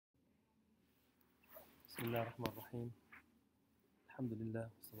بسم الله الرحمن الرحيم. الحمد لله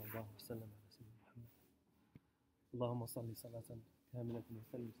وصلى الله وسلم على سيدنا محمد. اللهم صل صلاة كاملة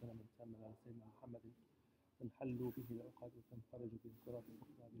وسلم سلاما تاما على سيدنا محمد تنحل به العقد وتنفرج به الكرب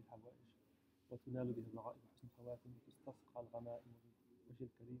وتقضى به الحوائج وتنال به الرغائب وحسن الخواتم وتستسقى الغنائم بوجه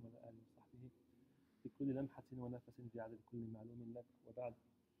الكريم وعلى آله وصحبه بكل لمحة ونفس بعدد كل معلوم لك. وبعد,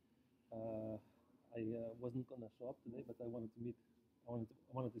 I wasn't gonna show up today, but I wanted to meet. I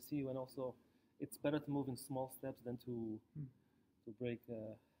wanted to see you, and also, it's better to move in small steps than to break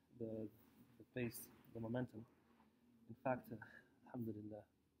the pace, the momentum. In fact, alhamdulillah.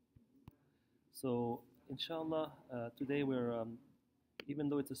 So, inshallah, today we're even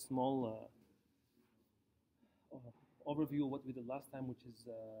though it's a small overview of what we did last time, which is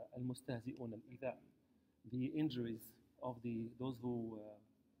al-mustahzi'un al-idha, the injuries of those who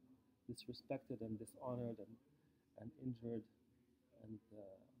disrespected and dishonored and injured, and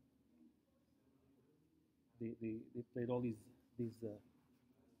they played all these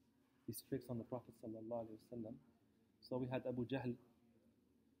tricks on the Prophet sallallahu alaihi wasallam. So we had Abu Jahl,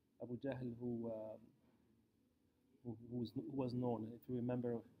 who was known. If you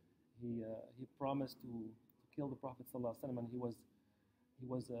remember, he promised to kill the Prophet sallallahu alaihi wasallam, and he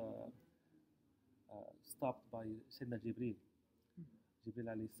was stopped by Sayyidina Jibril. Jibril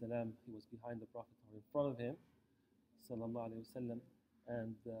alayhi salam, he was behind the Prophet or in front of him, sallallahu alayhi wasallam,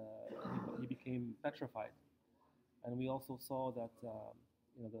 and he became petrified. And we also saw that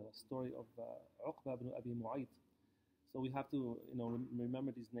the story of Uqba ibn Abi Mu'ayt. So we have to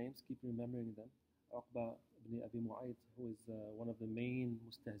remember these names, keep remembering them. Uqba ibn Abi Mu'ayt, who is one of the main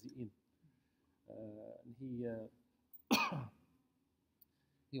mustahzi'in. And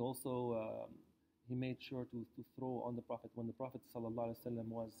he also he made sure to throw on the Prophet when the Prophet ﷺ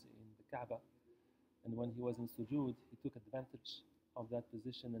was in the Kaaba, and when he was in sujood, he took advantage of that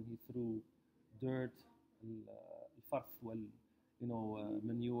position and he threw dirt, al-farf,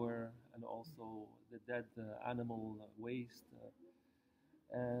 manure, and also the dead animal waste.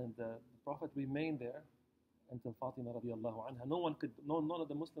 And the Prophet remained there until Fatima radiallahu anha. None of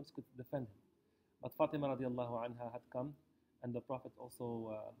the Muslims could defend him. But Fatima radiallahu anha had come, and the Prophet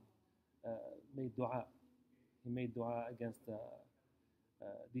also made dua. He made dua against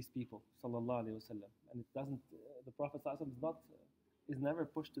these people, sallallahu alaihi wasallam. And it doesn't. The Prophet sallallahu is never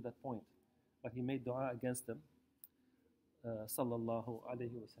pushed to that point, but he made dua against them, sallallahu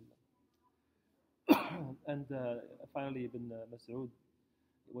alaihi wasallam. And finally, Ibn Mas'ud,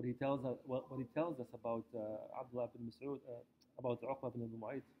 what he tells us about Abdullah ibn Mas'ud, about Uqba ibn Abi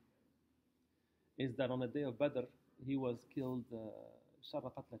Mu'ayt, is that on the day of Badr, he was killed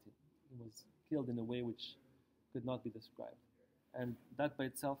sharra qatlatin. He was killed in a way which could not be described. And that by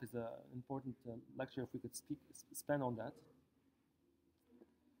itself is an important lecture. If we could spend on that,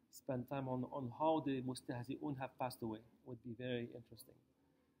 spend time on how the mustahzi'un have passed away, would be very interesting.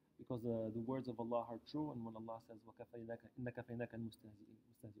 Because the words of Allah are true, and when Allah says, إِنَّ كَفَيْنَاكَ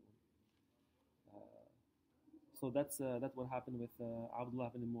الْمُسْتَهْزِئُونَ. So that's what happened with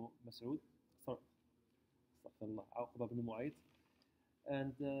Abdullah ibn Mas'ud. Sorry, astaghfirullah, Uqba ibn Mu'ayt.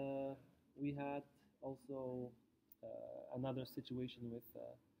 And we had also another situation with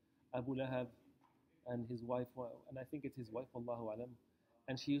Abu Lahab and his wife, and I think it's his wife, Allahu alam.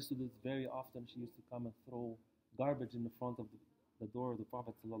 And she used to do this very often. She used to come and throw garbage in the front of the door of the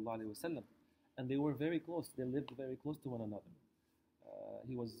Prophet sallallahu alaihi wasallam. And they were very close. They lived very close to one another.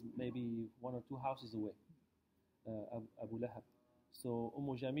 He was maybe 1 or 2 houses away, Abu Lahab. So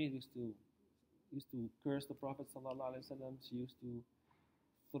Jamil used to curse the Prophet sallallahu alaihi wasallam. She used to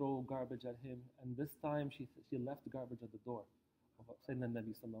throw garbage at him, and this time she left garbage at the door of Sayyidina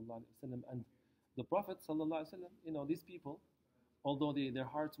Nabi sallallahu alaihi wasallam. And the Prophet sallallahu alaihi wasallam, these people, although their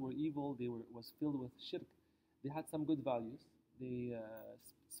hearts were evil, was filled with shirk, they had some good values. They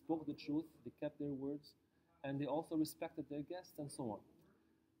spoke the truth, they kept their words, and they also respected their guests and so on.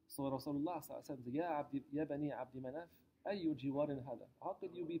 So Rasulullah said, Ya Bani Abdi Manaf, ayyu jiwarin hada? How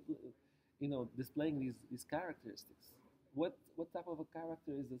could you be displaying these characteristics? What type of a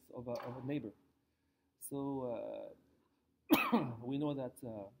character is this of a neighbor? So we know that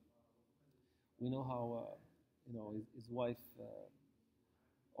we know how his wife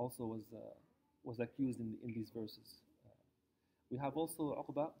also was accused in these verses. We have also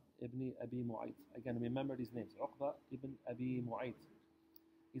Uqba ibn Abi Mu'ayt. Again, remember these names. Uqba ibn Abi Mu'ayt.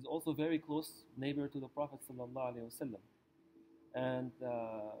 He's also very close neighbor to the Prophet sallallahu alaihi wasallam, and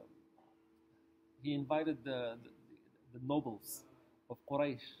he invited the nobles of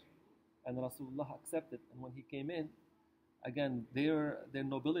Quraysh, and Rasulullah accepted. And when he came in, again, their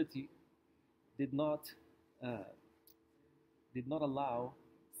nobility did not allow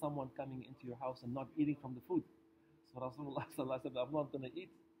someone coming into your house and not eating from the food. So Rasulullah sallallahu alaihi wasallam, I'm not going to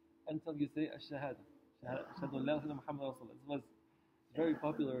eat until you say ash-shahada. Ashhadu an la ilaha illallah Muhammad Rasulullah. It was a very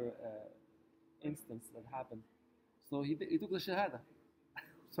popular instance that happened. So he took the shahada.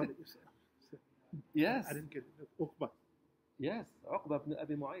 Sorry. Yes. I didn't get it. Uqba. Yes, Uqba ibn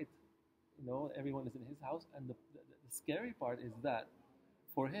Abi Mu'ayt. You know, everyone is in his house, and the scary part is that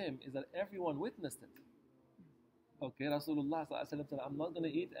for him is that everyone witnessed it. Okay, Rasulullah sallallahu alaihi wasallam said, I'm not going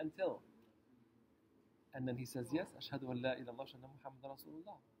to eat until. And then he says, yes, ashhadu an la ilaha illallah Muhammad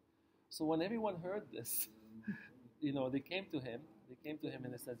Rasulullah. So when everyone heard this, you know, they came to him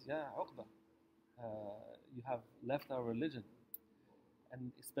and they said, yeah, Uqba, you have left our religion.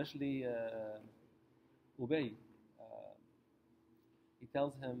 And especially Ubay, he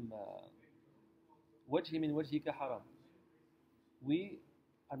tells him, wajhi min wajhika haram. We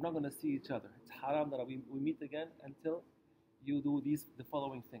are not going to see each other. It's haram that we meet again until you do the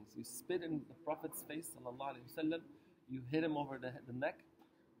following things. You spit in the Prophet's face, sallallahu alaihi wasallam, you hit him over the neck,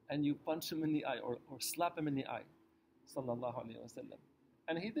 and you punch him in the eye or slap him in the eye, sallallahu alaihi wasallam.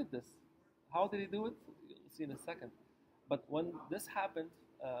 And he did this. How did he do it? You'll see in a second. But when this happened,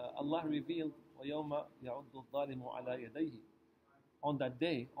 Allah revealed, وَيَوْمَ يَعُضُّ الظَّالِمُ عَلَى يَدَيْهِ. On that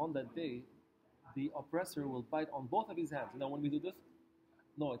day, the oppressor will bite on both of his hands. You know, when we do this,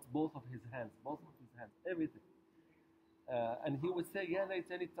 no, it's both of his hands, everything. And he would say, يَا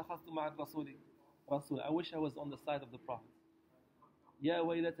لَيْتَنِي اتَّخَذْتُ مَعَ الرَّسُولِ رَسُولًا. I wish I was on the side of the Prophet. يَا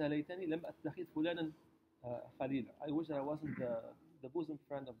وَيْلَتَ لَيْتَنِي لَمْ أَتَّخِذْ فُلَانًا خَلِيلًا. I wish that I wasn't the bosom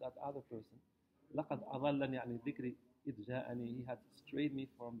friend of that other person. لَقَدْ أَضَلَّنِي عَنِ الذِّكْرِ إِذْ جَاءَنِي. He had strayed me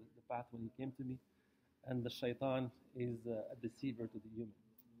from the path when he came to me. And the shaitan is a deceiver to the human.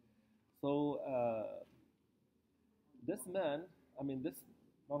 So this man, I mean, this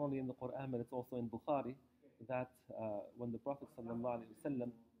not only in the Quran, but it's also in Bukhari, that when the Prophet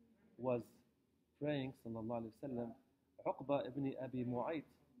ﷺ was praying, ﷺ, Uqba ibn Abi Mu'ayt,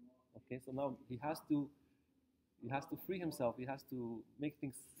 okay, so now he has to free himself, he has to make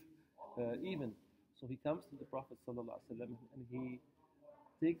things even. So he comes to the Prophet ﷺ and he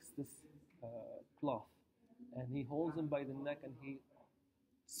takes this cloth and he holds him by the neck and he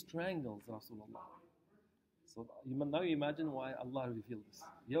strangles Rasulullah. So now you imagine why Allah revealed this.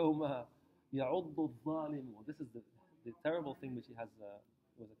 يَوْمَ يَعُضُّ الظَّالِمُ. This is the terrible thing which he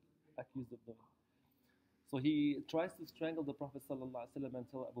was accused of doing. So he tries to strangle the Prophet ﷺ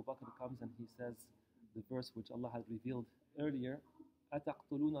until Abu Bakr comes and he says the verse which Allah had revealed earlier,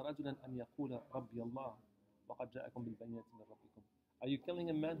 أَتَقْتُلُونَ رَجُلًا أَنْ يَقُولَ رَبِّيَ اللَّهُ وَقَدْ جَاءَكُمْ بِالْبَيِّنَاتِ مِنْ رَبِّكُمْ. Are you killing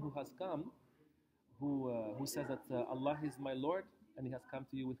a man who has come, who says that Allah is my Lord and he has come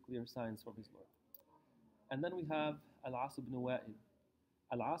to you with clear signs from his Lord? And then we have Al-As ibn Wa'il.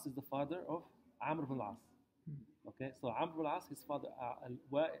 Al-As is the father of Amr ibn al-As. Okay, so Amr ibn al-As, his father,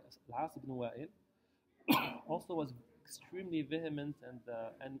 Al-As ibn Wa'il, also was extremely vehement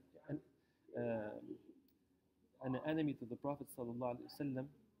and an enemy to the Prophet sallallahu alaihi wasallam.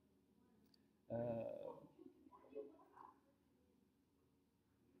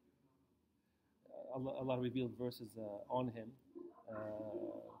 Allah revealed verses on him.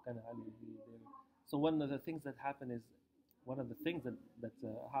 So one of the things that happened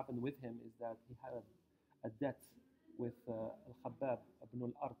with him is that he had a debt with Al-Khabbab ibn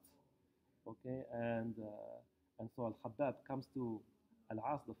al-Art. Okay, and so Al-Khabbab comes to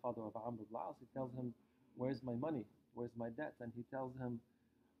Al-As, the father of Amr ibn al-As. He tells him, "Where's my money? Where's my debt?" And he tells him,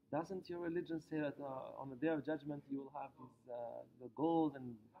 "Doesn't your religion say that on the day of judgment you will have the gold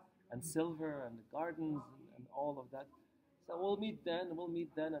and silver and the gardens and all of that? So we'll meet then,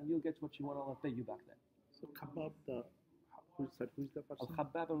 and you'll get what you want, and I'll pay you back then." So Khabbab, who's the person?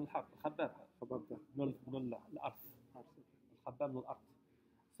 Al-Khabbab ibn al-Khabbab. Khabbab al-Arth. Al-Khabbab al-Arth.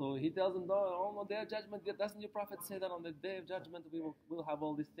 So he tells him, "No, on the day of judgment, doesn't your prophet say that on the day of judgment we'll have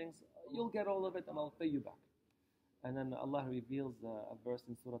all these things? You'll get all of it, and I'll pay you back." And then Allah reveals a verse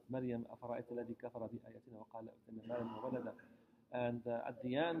in Surah Maryam, أَفَرَأَيْتَ الَّذِي كَفَرَ بِآيَاتِنَا وَقَالَ ائْتِنَا مَالًا وَوَلَدًا. And at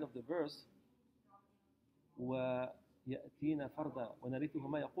the end of the verse, وَيَأْتِينَا فَرْدًا وَنَرِثُهُ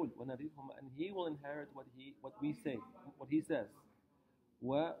مَا يَقُولُ وَنَرِثُهُ, and he will inherit what we say, what he says.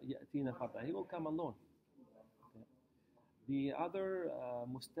 وَيَأْتِينَا فَرْدًا, he will come alone. Okay. The other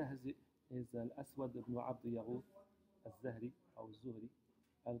mustahzi is Al-Aswad ibn Abd Yaghuth Al-Zahri or Zuhri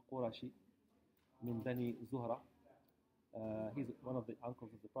Al-Qurashi min Bani Zuhra. He's one of the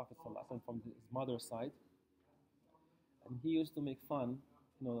uncles of the Prophet ﷺ from his mother's side. And he used to make fun.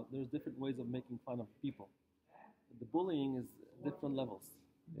 You know, there's different ways of making fun of people. The bullying is different levels.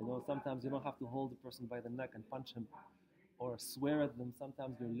 You know, sometimes you don't have to hold the person by the neck and punch him or swear at them.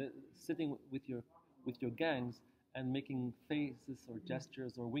 Sometimes you're sitting with your gangs and making faces or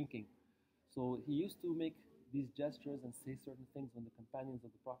gestures or winking. So he used to make these gestures and say certain things when the companions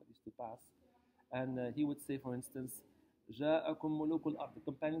of the Prophet used to pass. And he would say, for instance, جاءكم ملوك الأرض. The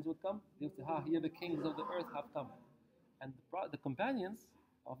companions would come. They would say, here the kings of the earth have come. And the companions,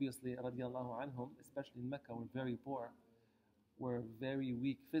 obviously, radiallahu anhum, especially in Mecca, were very poor, were very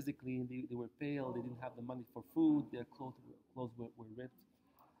weak physically. They were pale. They didn't have the money for food. Their clothes were ripped.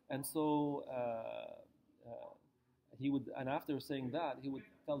 And so he would, and after saying that, he would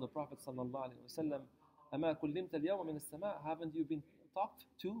tell the Prophet sallallahu alaihi wasallam, "Ama kullimta al-yawma min as-sama'? Haven't you been talked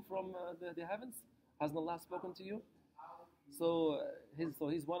to from the heavens? Hasn't Allah spoken to you?" So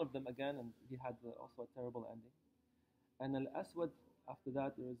he's one of them again, and he had also a terrible ending. And Al-Aswad, after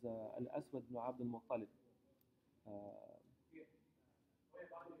that, there is Al-Aswad ibn Abd al-Muttalib.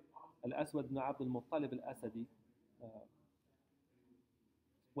 Al-Aswad ibn Abd al-Muttalib al-Asadi.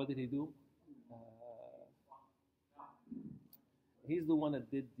 What did he do? He's the one that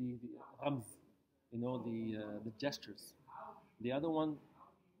did the rams, the gestures. The other one,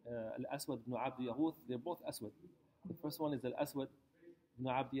 Al-Aswad ibn Abd Yaghuth, they're both Aswad. The first one is Al-Aswad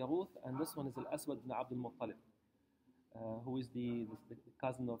ibn Abd Yaghuth, and this one is Al-Aswad ibn Abd al-Muttalib, who is the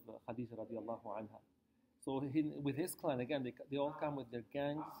cousin of Khadija radiallahu anha. So with his clan, again, they all come with their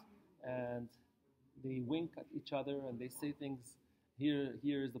gangs, and they wink at each other, and they say things. Here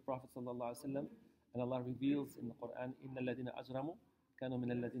is the Prophet sallallahu alaihi wasallam, and Allah reveals in the Quran, إِنَّ الَّذِينَ أَجْرَمُوا كَانُوا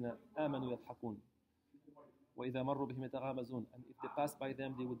مِنَ الَّذِينَ آمَنُوا يَضْحَكُونَ وَإِذَا مَرُّوا بِهِمْ يَتَغَامَزُونَ. And if they pass by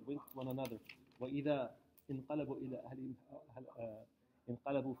them, they would wink to one another. وَإِذَا انقلبوا إلى أهلهم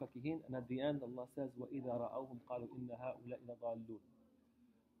انقلبوا فكهين. And at the end, Allah says, وَإِذَا رَأَوْهُمْ قَالُوا إِنَّ هَؤُلَاءِ لَضَالُّونَ.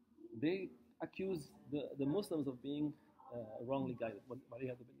 They accuse the Muslims of being wrongly guided.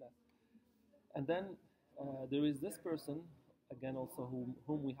 And then there is this person, again also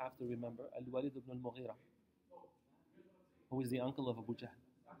whom we have to remember, Al-Walid ibn al-Mughira, who is the uncle of Abu Jahl.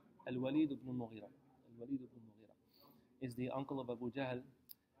 Al-Walid ibn al-Mughira. Al-Walid ibn al-Mughira is the uncle of Abu Jahl.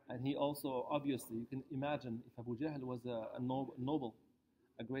 And he also, obviously, you can imagine if Abu Jahl was a noble,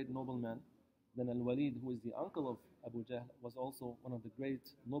 a great nobleman, then Al-Walid, who is the uncle of Abu Jahl, was also one of the great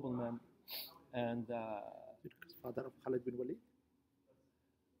noblemen. And father of Khalid bin Walid?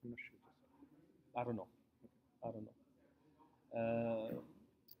 I'm not sure. I don't know.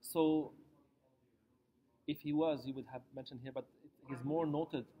 So if he was, you would have mentioned here, but he's more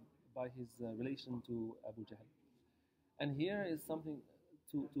noted by his relation to Abu Jahl. And here is something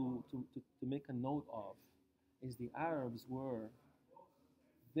to make a note of, is the Arabs were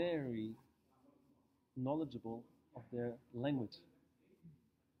very knowledgeable of their language.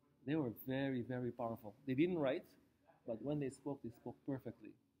 They were very, very powerful. They didn't write, but when they spoke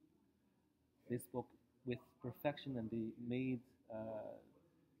perfectly. They spoke with perfection, and they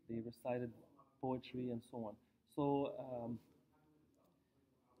recited poetry and so on. So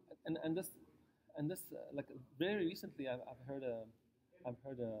and this like very recently, I've heard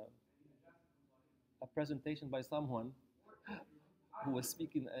a presentation by someone who was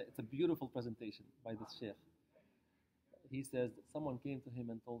speaking. It's a beautiful presentation by this sheikh. He says that someone came to him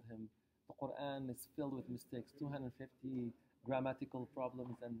and told him the Quran is filled with mistakes, 250 grammatical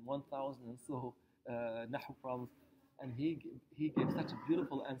problems and 1,000 and so nahu problems, and he gave such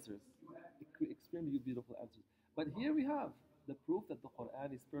beautiful answers, extremely beautiful answers. But here we have the proof that the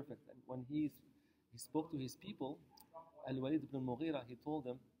Quran is perfect. And when he spoke to his people, Al-Walid ibn al-Mughira, he told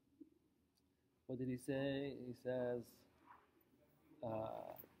them, what did he say? He says,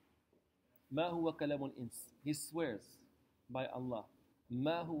 ما هو كلام الإنس. He swears by Allah,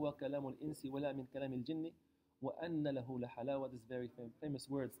 ما هو كلام الإنس ولا من كلام الجن وأن له لحلاوة. These very famous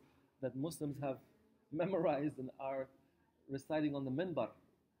words that Muslims have memorized and are reciting on the minbar,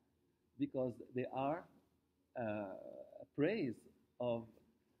 because they are a praise of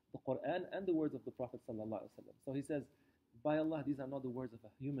the Quran and the words of the Prophet sallallahu alaihi wasallam. So he says, by Allah, these are not the words of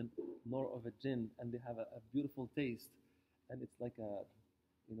a human nor of a jinn, and they have a beautiful taste, and it's like a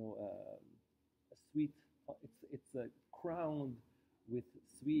sweet. It's crowned with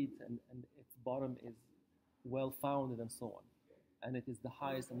sweet, and its bottom is well founded and so on, and it is the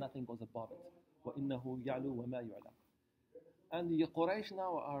highest, and nothing goes above it. وَإِنَّهُ يَعْلُو وَمَا يُعْلَى. And the Quraysh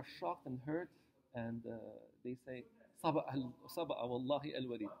now are shocked and hurt, and they say, صَبَأَ وَاللَّهِ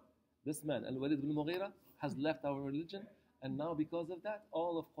الْوَلِيدِ. This man, Al-Walid ibn Mughira, has left our religion, and now because of that,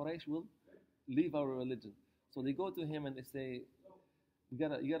 all of Quraysh will leave our religion. So they go to him and they say, you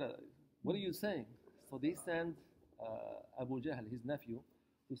gotta, what are you saying? So they send Abu Jahl, his nephew,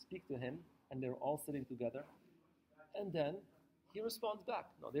 to speak to him, and they're all sitting together. And then he responds back.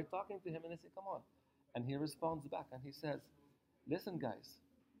 No, they're talking to him, and they say, come on. And he responds back, and he says, listen, guys,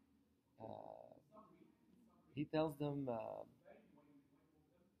 he tells them,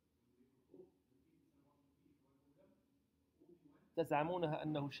 تزعمونها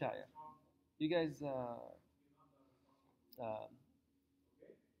أنه شاعر. You guys, uh,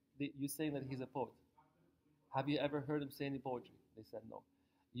 you saying that he's a poet. Have you ever heard him say any poetry? They said no.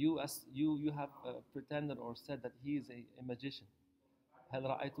 You have pretended or said that he is a magician. هل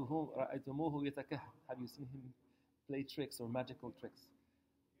رأيتموه يتكهن? Have you seen him play tricks or magical tricks?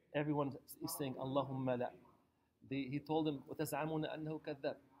 Everyone is saying Allahumma la. He told them وتزعمون أنه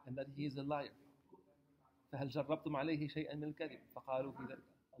كذاب, and that he is a liar. فهل جربتم عليه شيئا من الكذب؟ فقالوا في ذلك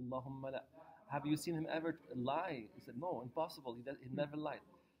اللهم لا. Have you seen him ever lie? He said no, impossible. He never lied.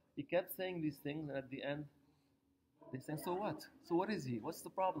 He kept saying these things, and at the end they said, so what? So what is he? What's the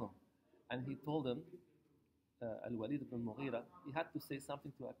problem? And he told them, Al-Walid ibn Mughira, he had to say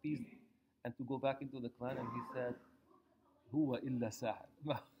something to appease them and to go back into the clan, and he said, هو إلا ساحر.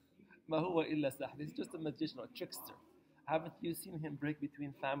 ما هو إلا ساحر. He's just a magician or a trickster. Haven't you seen him break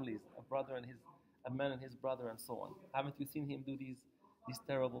between families, a man and his brother, and so on? Haven't you seen him do these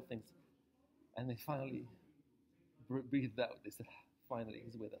terrible things? And they finally breathed out. They said, finally,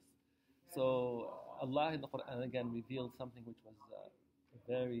 he's with us. So Allah in the Quran again revealed something which was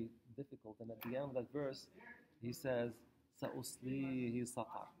very difficult. And at the end of that verse, He says, سَأُصْلِيهِ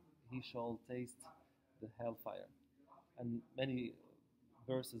سَقَرْ. He shall taste the hellfire. And many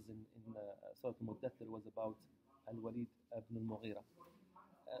verses in Surah Al-Muddathir was about Al-Walid ibn al-Mughira.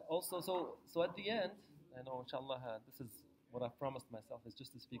 Also, so at the end, I know, inshallah, this is what I promised myself, is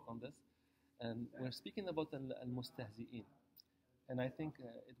just to speak on this. And we're speaking about al-mustahzi'in. And I think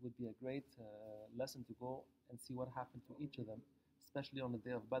it would be a great lesson to go and see what happened to each of them, especially on the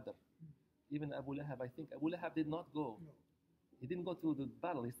day of Badr. Even Abu Lahab, I think Abu Lahab did not go. No. He didn't go to the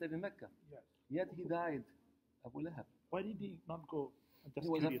battle. He stayed in Mecca. Yes. Yet he died, Abu Lahab. Why did he not go? He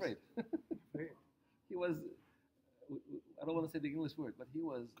was afraid. Afraid. He was, I don't want to say the English word, but he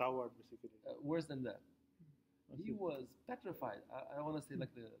was Coward, basically. worse than that. I He see. was petrified. I don't want to say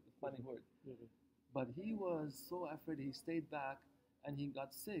like the funny word. Mhm. But he was so afraid. He stayed back and he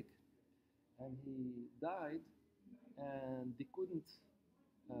got sick and he died, and they couldn't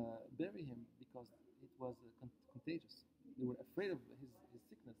bury him because it was contagious. They were afraid of his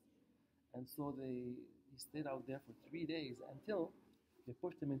sickness. And so he stayed out there for 3 days until they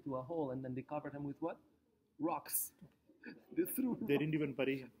pushed him into a hole, and then they covered him with what? Rocks. They threw They rocks. didn't even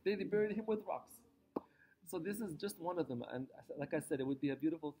bury him. They buried him with rocks. So this is just one of them. And like I said, it would be a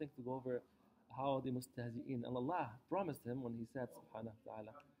beautiful thing to go over how the mustahzi'in. And Allah promised him when He said, Subhanahu wa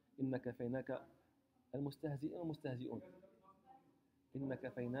ta'ala, إِنَّ كَفَيْنَاكَ الْمُسْتَهْزِئِينَ الْمُسْتَهْزِئُونَ إِنَّ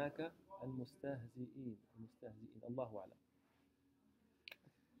كَفَيْنَاكَ الْمُسْتَهْزِئِينَ Allahu A'lam.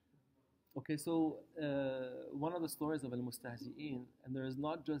 Okay, so one of the stories of al-mustahzi'in, and there is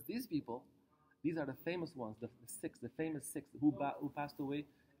not just these people, these are the famous ones, the famous six who passed away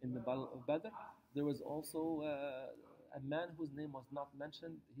in the Battle of Badr. There was also a man whose name was not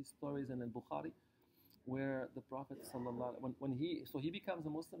mentioned. His story is in al-Bukhari, where the Prophet when he becomes a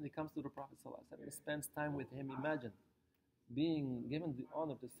Muslim, he comes to the Prophet sallallahu, he spends time with him. Imagine being given the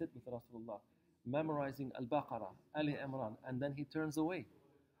honor to sit with Rasulullah, memorizing Al-Baqarah, Ali Imran, and then he turns away.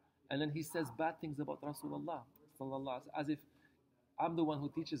 And then he says bad things about Rasulullah sallallahu, as if I'm the one who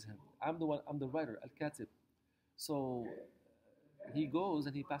teaches him. I'm the writer, Al-Katib. So he goes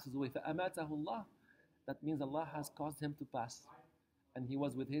and he passes away. فَأَمَاتَهُ اللَّهُ. That means Allah has caused him to pass. And he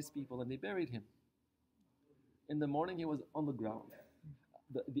was with his people and they buried him. In the morning he was on the ground.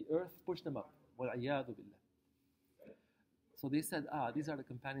 The earth pushed him up. وَالْعِيَاذُ بِاللَّهِ. So they said, these are the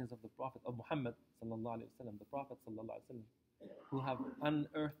companions of the Prophet, of Muhammad sallallahu alayhi wa sallam, the Prophet sallallahu alayhi wa sallam, who have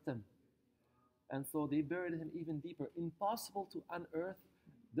unearthed him. And so they buried him even deeper. Impossible to unearth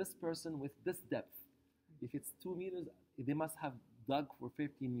this person with this depth. If it's 2 meters, they must have dug for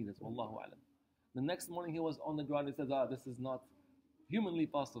 15 meters. Wallahu alam. The next morning he was on the ground. He said, this is not humanly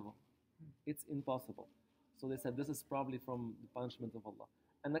possible. It's impossible. So they said, this is probably from the punishment of Allah.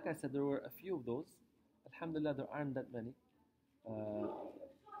 And like I said, there were a few of those. Alhamdulillah, there aren't that many.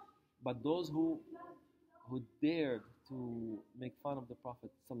 But those who dared to make fun of the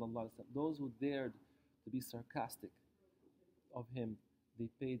Prophet sallallahu alaihi wasallam, those who dared to be sarcastic of him, they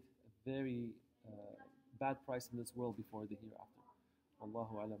paid a very bad price in this world before the hereafter.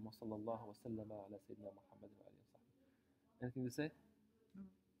 Wallahu alam wa sallallahu wa sallama ala sayyidina Muhammad wa alihi wa sahbihi. Anything to say?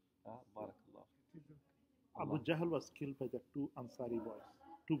 Barakallah. Abu Jahl was killed by the two Ansari boys.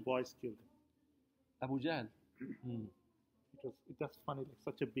 2 boys killed him. Abu Jahl. It was funny, like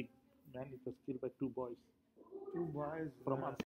such a big man, it was killed by 2 boys. Two boys From were